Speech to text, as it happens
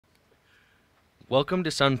Welcome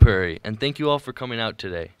to Sun Prairie, and thank you all for coming out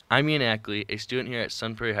today. I'm Ian Ackley, a student here at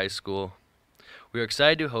Sun Prairie High School. We are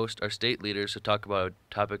excited to host our state leaders to talk about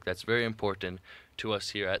a topic that's very important to us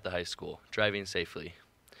here at the high school, driving safely.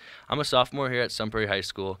 I'm a sophomore here at Sun Prairie High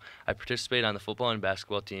School. I participate on the football and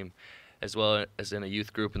basketball team, as well as in a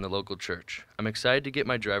youth group in the local church. I'm excited to get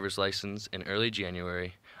my driver's license in early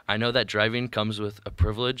January. I know that driving comes with a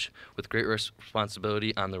privilege with great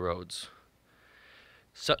responsibility on the roads.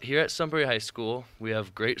 So here at Sun Prairie High School, we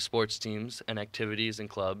have great sports teams and activities and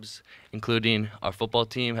clubs, including our football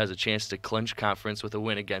team has a chance to clinch conference with a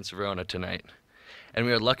win against Verona tonight. And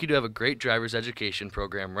we are lucky to have a great driver's education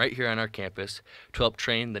program right here on our campus to help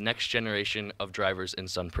train the next generation of drivers in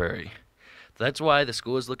Sun Prairie. That's why the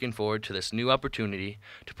school is looking forward to this new opportunity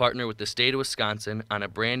to partner with the state of Wisconsin on a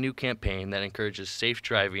brand new campaign that encourages safe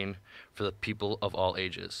driving for the people of all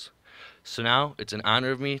ages. So now it's an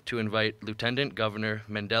honor of me to invite Lieutenant Governor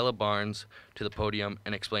Mandela Barnes to the podium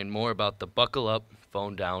and explain more about the Buckle Up,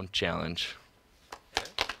 Phone Down Challenge.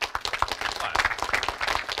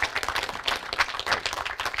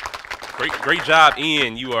 Great job,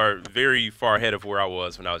 Ian. You are very far ahead of where I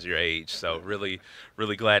was when I was your age. So really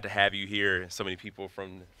glad to have you here. So many people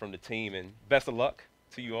from the team, and best of luck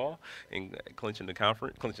to you all in clinching the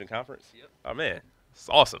conference. Yep. Oh man, it's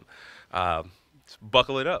awesome.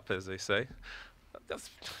 Buckle it up, as they say. That was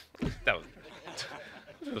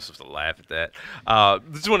I was supposed to laugh at that.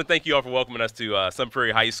 Just want to thank you all for welcoming us to Sun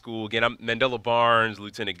Prairie High School. Again, I'm Mandela Barnes,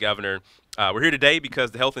 Lieutenant Governor. We're here today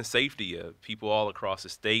because the health and safety of people all across the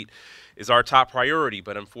state is our top priority,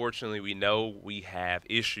 but unfortunately we know we have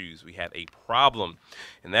issues. We have a problem,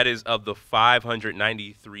 and that is of the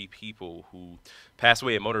 593 people who passed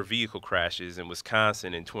away in motor vehicle crashes in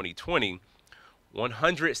Wisconsin in 2020,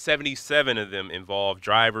 177 of them involved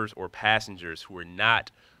drivers or passengers who were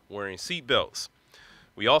not wearing seatbelts.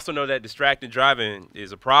 We also know that distracted driving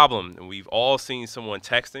is a problem, and we've all seen someone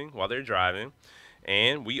texting while they're driving,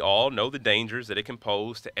 and we all know the dangers that it can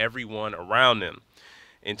pose to everyone around them.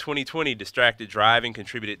 In 2020, distracted driving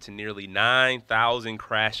contributed to nearly 9,000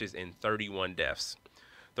 crashes and 31 deaths,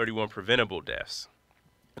 31 preventable deaths.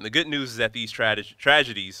 And the good news is that these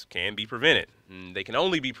tragedies can be prevented. And they can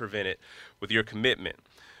only be prevented with your commitment.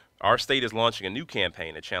 Our state is launching a new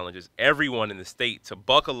campaign that challenges everyone in the state to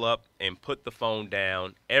buckle up and put the phone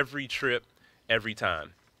down every trip, every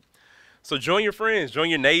time. So join your friends, join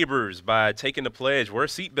your neighbors by taking the pledge, wear a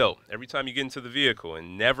seatbelt every time you get into the vehicle,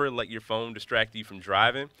 and never let your phone distract you from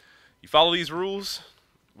driving. You follow these rules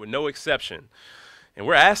with no exception. And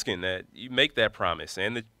we're asking that you make that promise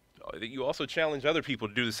and that you also challenge other people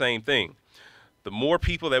to do the same thing. The more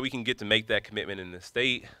people that we can get to make that commitment in the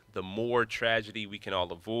state, the more tragedy we can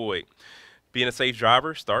all avoid. Being a safe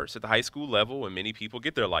driver starts at the high school level when many people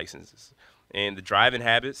get their licenses. And the driving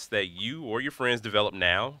habits that you or your friends develop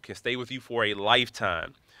now can stay with you for a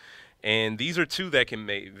lifetime. And these are two that can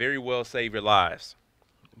very well save your lives.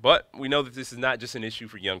 But we know that this is not just an issue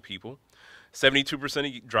for young people.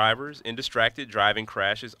 72% of drivers in distracted driving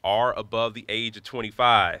crashes are above the age of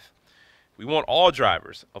 25. We want all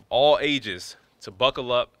drivers of all ages to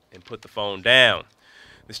buckle up and put the phone down.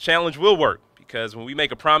 This challenge will work because when we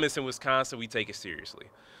make a promise in Wisconsin, we take it seriously.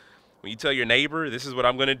 When you tell your neighbor, this is what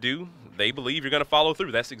I'm going to do, they believe you're going to follow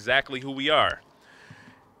through. That's exactly who we are.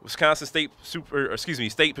 Wisconsin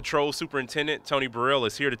State Patrol Superintendent Tony Burrell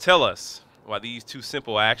is here to tell us why these two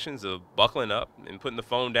simple actions of buckling up and putting the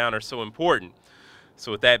phone down are so important.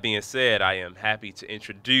 So with that being said, I am happy to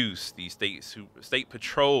introduce the State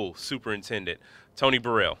Patrol Superintendent, Tony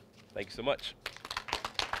Burrell. Thank you so much.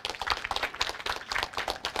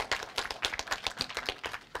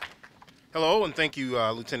 Hello, and thank you,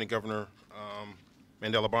 Lieutenant Governor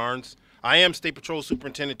Mandela Barnes. I am State Patrol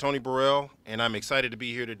Superintendent Tony Burrell, and I'm excited to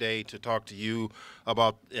be here today to talk to you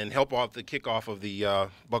about and help out the kickoff of the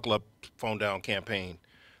Buckle Up, Phone Down campaign.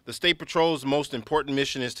 The State Patrol's most important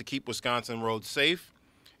mission is to keep Wisconsin roads safe,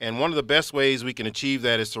 and one of the best ways we can achieve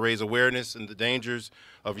that is to raise awareness and the dangers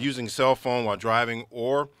of using a cell phone while driving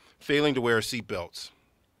or failing to wear seatbelts.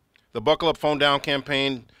 The Buckle Up, Phone Down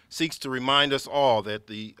campaign seeks to remind us all that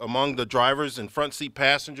among the drivers and front seat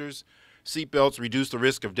passengers, seatbelts reduce the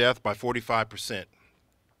risk of death by 45%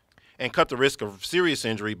 and cut the risk of serious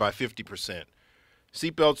injury by 50%.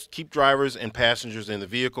 Seatbelts keep drivers and passengers in the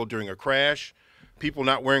vehicle during a crash. People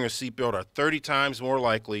not wearing a seatbelt are 30 times more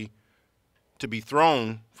likely to be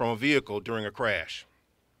thrown from a vehicle during a crash.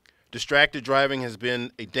 Distracted driving has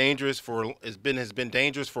been dangerous for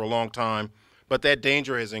a long time, but that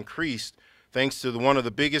danger has increased thanks to one of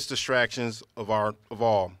the biggest distractions of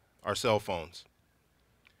all, our cell phones.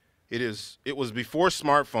 It was before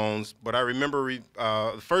smartphones, but I remember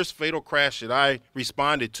the first fatal crash that I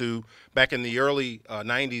responded to back in the early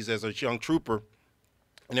 90s as a young trooper,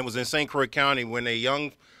 and it was in St. Croix County when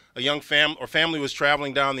a family was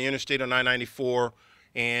traveling down the interstate on 994,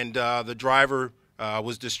 and the driver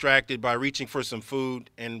was distracted by reaching for some food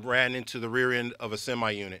and ran into the rear end of a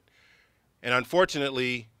semi-unit. And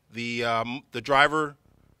unfortunately, the driver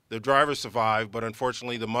survived, but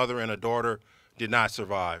unfortunately the mother and a daughter did not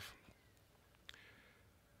survive.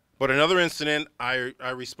 But another incident I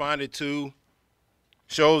responded to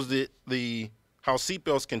shows how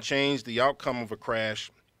seatbelts can change the outcome of a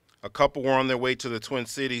crash. A couple were on their way to the Twin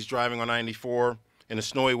Cities driving on 94 in the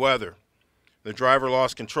snowy weather. The driver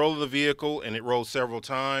lost control of the vehicle and it rolled several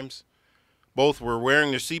times. Both were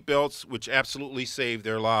wearing their seatbelts, which absolutely saved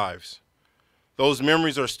their lives. Those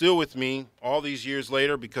memories are still with me all these years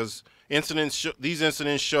later because these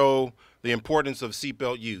incidents show the importance of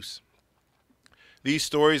seatbelt use. These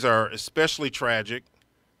stories are especially tragic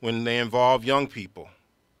when they involve young people,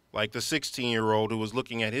 like the 16-year-old who was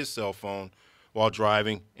looking at his cell phone while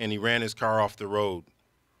driving and he ran his car off the road.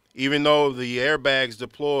 Even though the airbags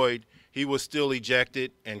deployed, he was still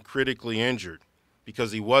ejected and critically injured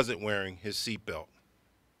because he wasn't wearing his seatbelt.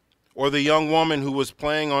 Or the young woman who was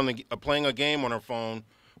playing a game on her phone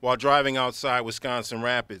while driving outside Wisconsin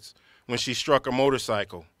Rapids when she struck a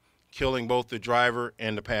motorcycle, killing both the driver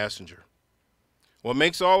and the passenger. What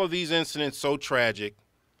makes all of these incidents so tragic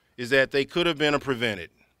is that they could have been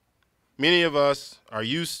prevented. Many of us are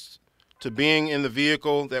used to being in the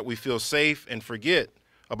vehicle that we feel safe and forget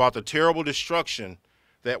about the terrible destruction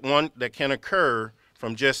that can occur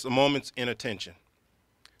from just a moment's inattention.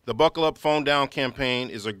 The Buckle Up, Phone Down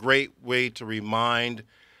campaign is a great way to remind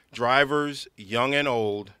drivers, young and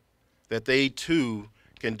old, that they too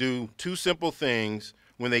can do two simple things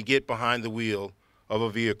when they get behind the wheel of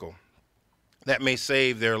a vehicle that may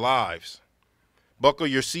save their lives. Buckle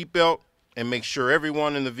your seatbelt and make sure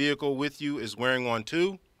everyone in the vehicle with you is wearing one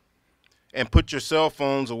too, and put your cell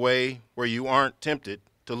phones away where you aren't tempted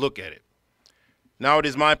to look at it. Now it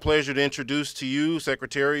is my pleasure to introduce to you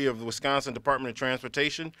Secretary of the Wisconsin Department of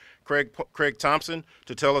Transportation, Craig Thompson,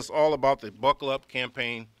 to tell us all about the Buckle Up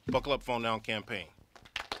campaign, Buckle Up Phone Down campaign.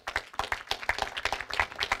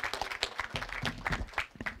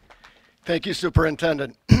 Thank you,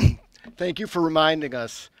 Superintendent. Thank you for reminding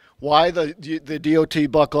us why the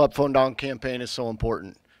DOT Buckle Up, Phone Down campaign is so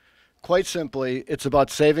important. Quite simply, it's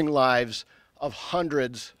about saving lives of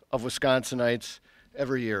hundreds of Wisconsinites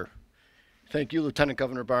every year. Thank you, Lieutenant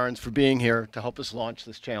Governor Barnes, for being here to help us launch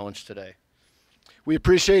this challenge today. We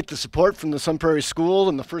appreciate the support from the Sun Prairie School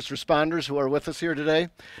and the first responders who are with us here today.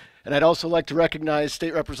 And I'd also like to recognize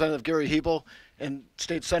State Representative Gary Hebel and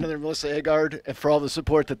State Senator Melissa Agard for all the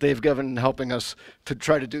support that they've given in helping us to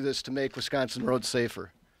try to do this to make Wisconsin roads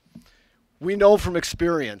safer. We know from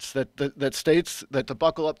experience that the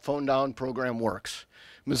Buckle Up, Phone Down program works.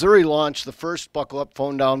 Missouri launched the first Buckle Up,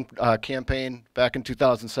 Phone Down campaign back in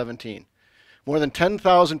 2017. More than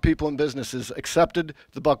 10,000 people and businesses accepted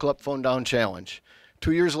the Buckle Up, Phone Down challenge.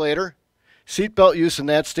 2 years later, seatbelt use in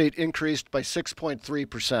that state increased by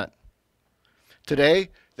 6.3%. Today,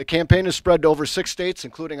 the campaign has spread to over 6 states,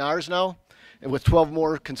 including ours now, and with 12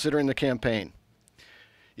 more considering the campaign.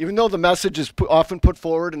 Even though the message is often put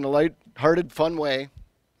forward in a light-hearted, fun way,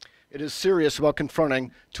 it is serious about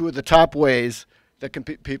confronting two of the top ways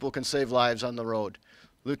that people can save lives on the road.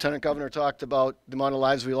 Lieutenant Governor talked about the amount of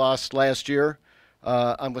lives we lost last year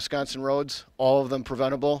on Wisconsin roads, all of them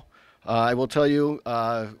preventable. I will tell you,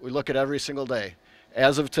 we look at every single day.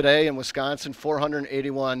 As of today in Wisconsin,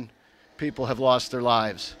 481 people have lost their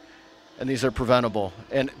lives, and these are preventable.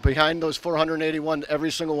 And behind those 481,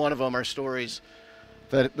 every single one of them are stories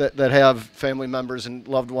that have family members and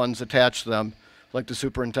loved ones attached to them, like the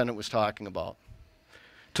superintendent was talking about.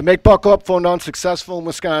 To make Buckle Up, Phone Down successful in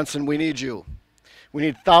Wisconsin, we need you. We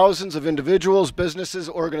need thousands of individuals, businesses,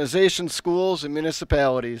 organizations, schools, and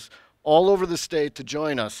municipalities all over the state to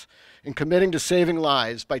join us in committing to saving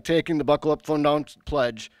lives by taking the Buckle Up, Phone Down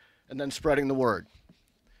pledge and then spreading the word.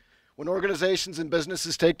 When organizations and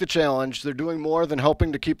businesses take the challenge, they're doing more than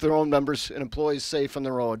helping to keep their own members and employees safe on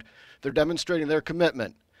the road. They're demonstrating their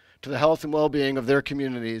commitment to the health and well-being of their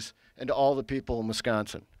communities and to all the people in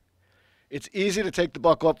Wisconsin. It's easy to take the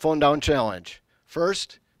Buckle Up, Phone Down challenge.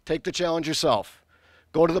 First, take the challenge yourself.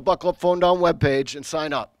 Go to the Buckle Up, Phone Down webpage and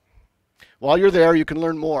sign up. While you're there, you can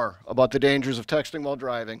learn more about the dangers of texting while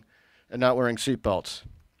driving and not wearing seatbelts.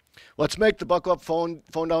 Let's make the Buckle Up, Phone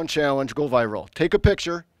Down challenge go viral. Take a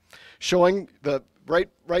picture showing the right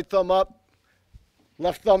thumb up,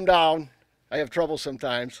 left thumb down. I have trouble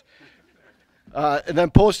sometimes. And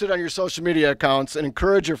then post it on your social media accounts and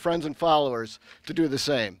encourage your friends and followers to do the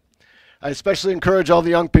same. I especially encourage all the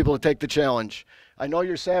young people to take the challenge. I know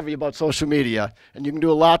you're savvy about social media, and you can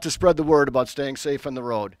do a lot to spread the word about staying safe on the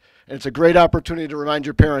road. And it's a great opportunity to remind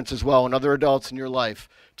your parents as well and other adults in your life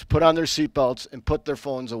to put on their seatbelts and put their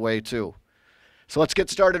phones away too. So let's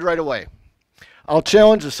get started right away. I'll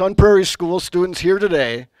challenge the Sun Prairie School students here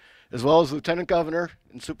today, as well as Lieutenant Governor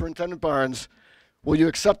and Superintendent Barnes. Will you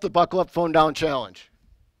accept the Buckle Up, Phone Down challenge?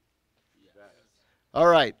 Yes. All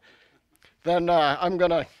right. Then I'm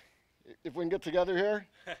going to, if we can get together here,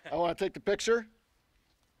 I want to take the picture. If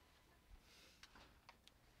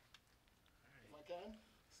I can.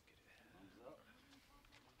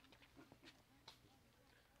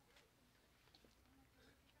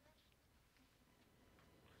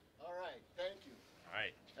 All right. Thank you. All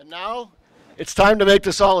right. And now it's time to make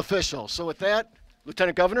this all official. So with that,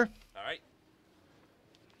 Lieutenant Governor. All right.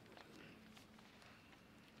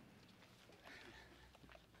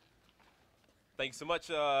 Thanks so much,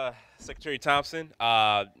 Secretary Thompson.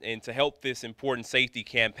 And to help this important safety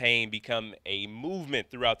campaign become a movement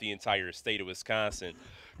throughout the entire state of Wisconsin,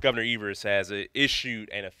 Governor Evers has issued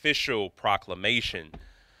an official proclamation.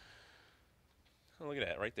 Oh, look at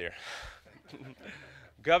that right there.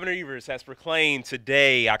 Governor Evers has proclaimed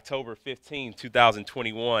today, October 15,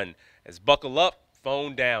 2021, as Buckle Up,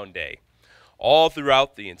 Phone Down Day, all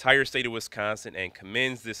throughout the entire state of Wisconsin, and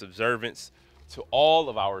commends this observance to all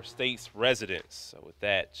of our state's residents. So with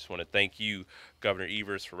that, just want to thank you, Governor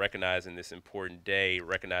Evers, for recognizing this important day,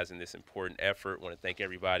 recognizing this important effort. Want to thank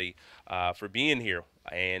everybody for being here.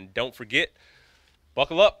 And don't forget,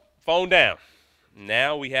 buckle up, phone down.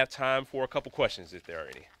 Now we have time for a couple questions if there are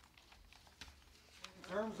any.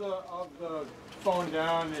 In terms of the phone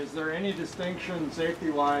down, is there any distinction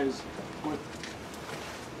safety-wise with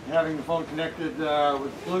having the phone connected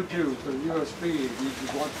with Bluetooth or USB? Do you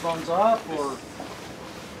just want phones off, or?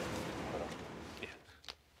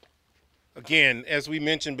 Again, as we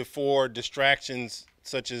mentioned before, distractions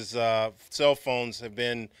such as cell phones have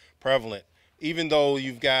been prevalent. Even though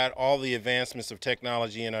you've got all the advancements of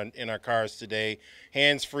technology in our cars today,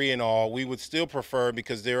 hands-free and all, we would still prefer,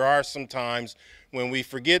 because there are some times when we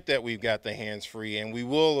forget that we've got the hands-free and we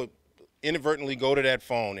will inadvertently go to that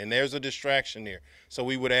phone, and there's a distraction there. So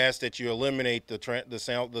we would ask that you eliminate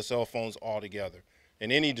the cell phones altogether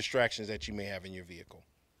and any distractions that you may have in your vehicle.